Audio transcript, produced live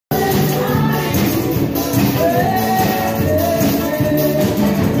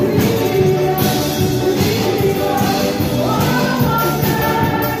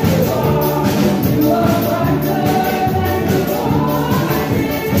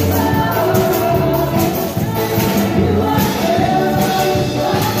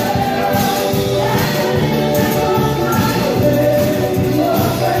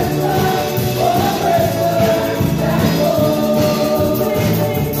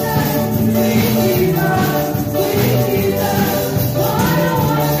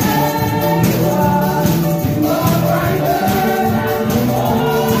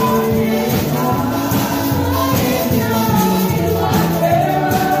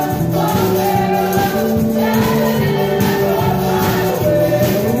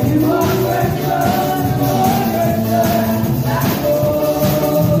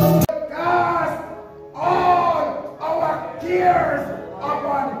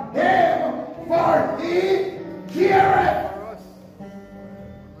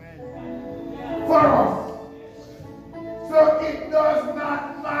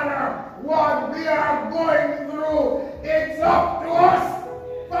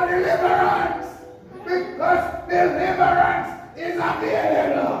for deliverance, because deliverance is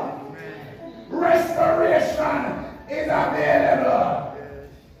available. Restoration is available.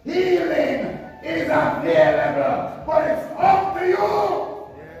 Healing is available. But it's up to you.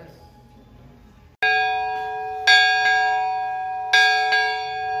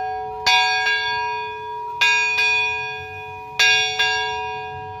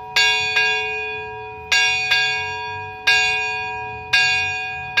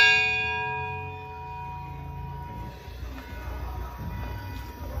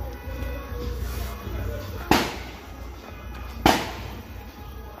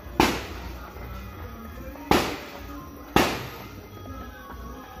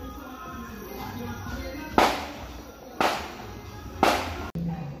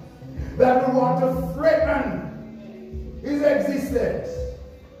 That we want to threaten his existence.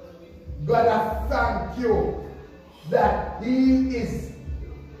 God, I thank you that he is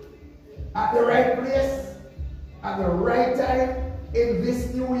at the right place, at the right time, in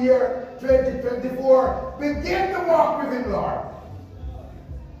this new year, 2024. Begin to walk with him, Lord.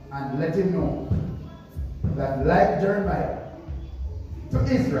 And let him know that like Jeremiah to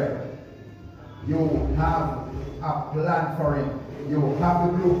Israel, you have a plan for him. You have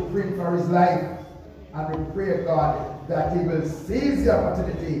the blueprint for his life. And we pray, God, that he will seize the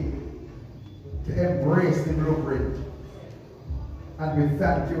opportunity to embrace the blueprint. And we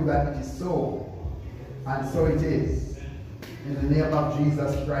thank you that it is so. And so it is. In the name of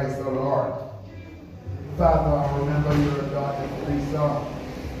Jesus Christ, O Lord. Father, remember your daughter, Lisa.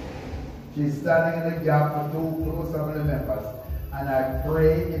 She's standing in the gap for 2 close family members. And I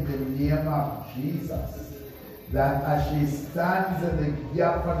pray in the name of Jesus that as she stands in the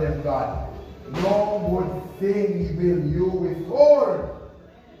gap for them, God, no good thing will you withhold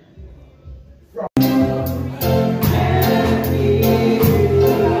from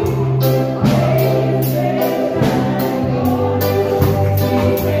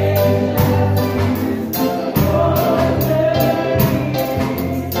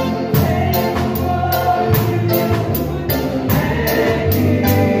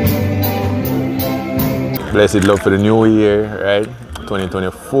blessed love for the new year, right?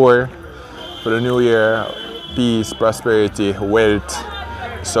 2024. For the new year, peace, prosperity, wealth,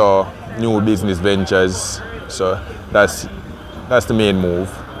 so new business ventures. So that's the main move,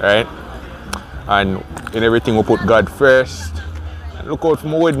 right? And in everything we put God first. And look out for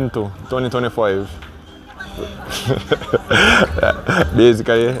my wedding too, 2025.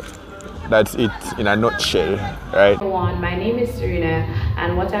 Basically, that's it in a nutshell, right? Everyone, my name is Serena,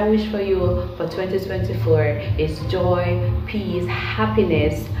 and what I wish for you for 2024 is joy, peace,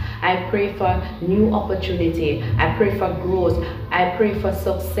 happiness. I pray for new opportunity. I pray for growth. I pray for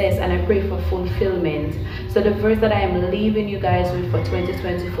success, and I pray for fulfillment. So the verse that I am leaving you guys with for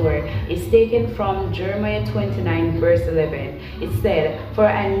 2024 is taken from Jeremiah 29 verse 11. It said, "For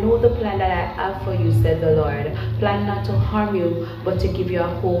I know the plan that I have for you, said the Lord, plan not to harm you, but to give you a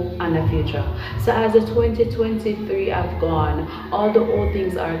hope and a future." So as the 2023 have gone, all the old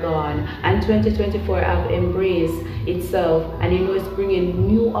things are gone, and 2024 have embraced itself, and you know it's bringing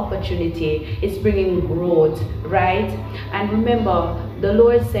new opportunity, it's bringing growth, right? And remember, the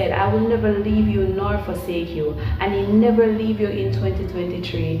Lord said, "I will never leave you nor forsake you," and he never leave you in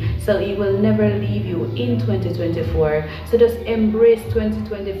 2023, so he will never leave you in 2024. So just embrace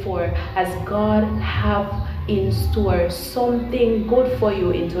 2024 as God have in store something good for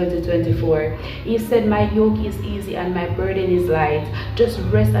you in 2024. He said, "My yoke is easy and my burden is light." Just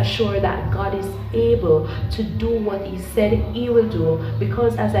rest assured that God is able to do what he said he will do,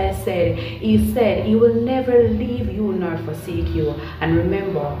 because as I said, he said he will never leave you nor forsake you. And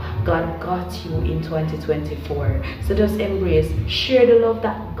remember, God got you in 2024. So just embrace, share the love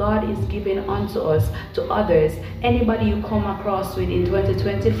that God is giving unto us to others. Anybody you come across with in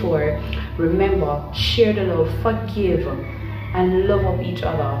 2024, remember, share the love, forgive, and love up each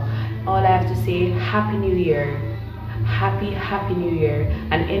other. All I have to say, Happy New Year. Happy New Year,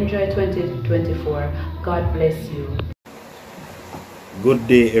 and enjoy 2024. God bless you. Good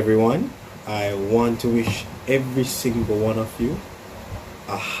day, everyone. I want to wish every single one of you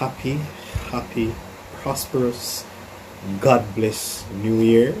a happy, prosperous, God bless New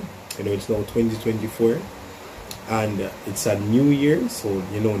Year. You know, it's now 2024 and it's a new year, so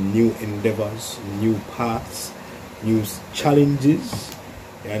you know, new endeavors, new paths, new challenges,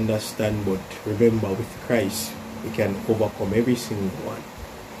 you understand. But remember, with Christ we can overcome every single one.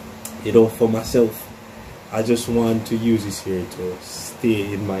 You know, for myself, I just want to use this here to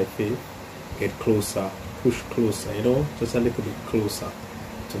stay in my faith, get closer, push closer, you know, just a little bit closer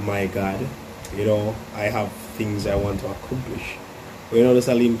to my God. You know, I have things I want to accomplish You know, just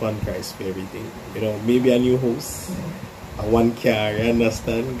a lean pan Christ for everything. You know, maybe a new house, a one car, you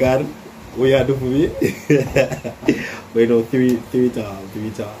understand? God, what you do for me? But you know, three time.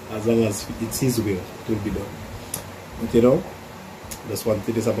 As long as it's His will, it will be done. But you know, just want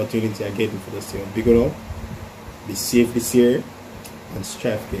to this opportunity again for this year. Big up, be safe this year, and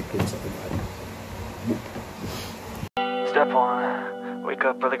strive to get closer to God. Step 1, wake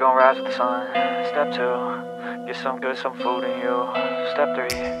up early, gonna rise with the sun. Step 2, get some good, some food in you. Step 3,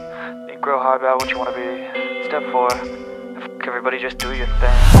 think real hard about what you wanna be. Step 4, everybody just do your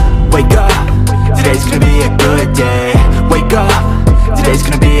thing. Wake up, today's gonna be a good day. Wake up, today's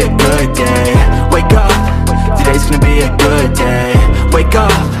gonna be a good day. Wake up, today's gonna be a good day. Wake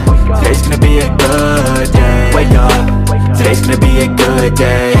up, today's gonna be a good day. Wake up, today's gonna be a good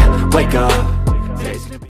day. Wake up.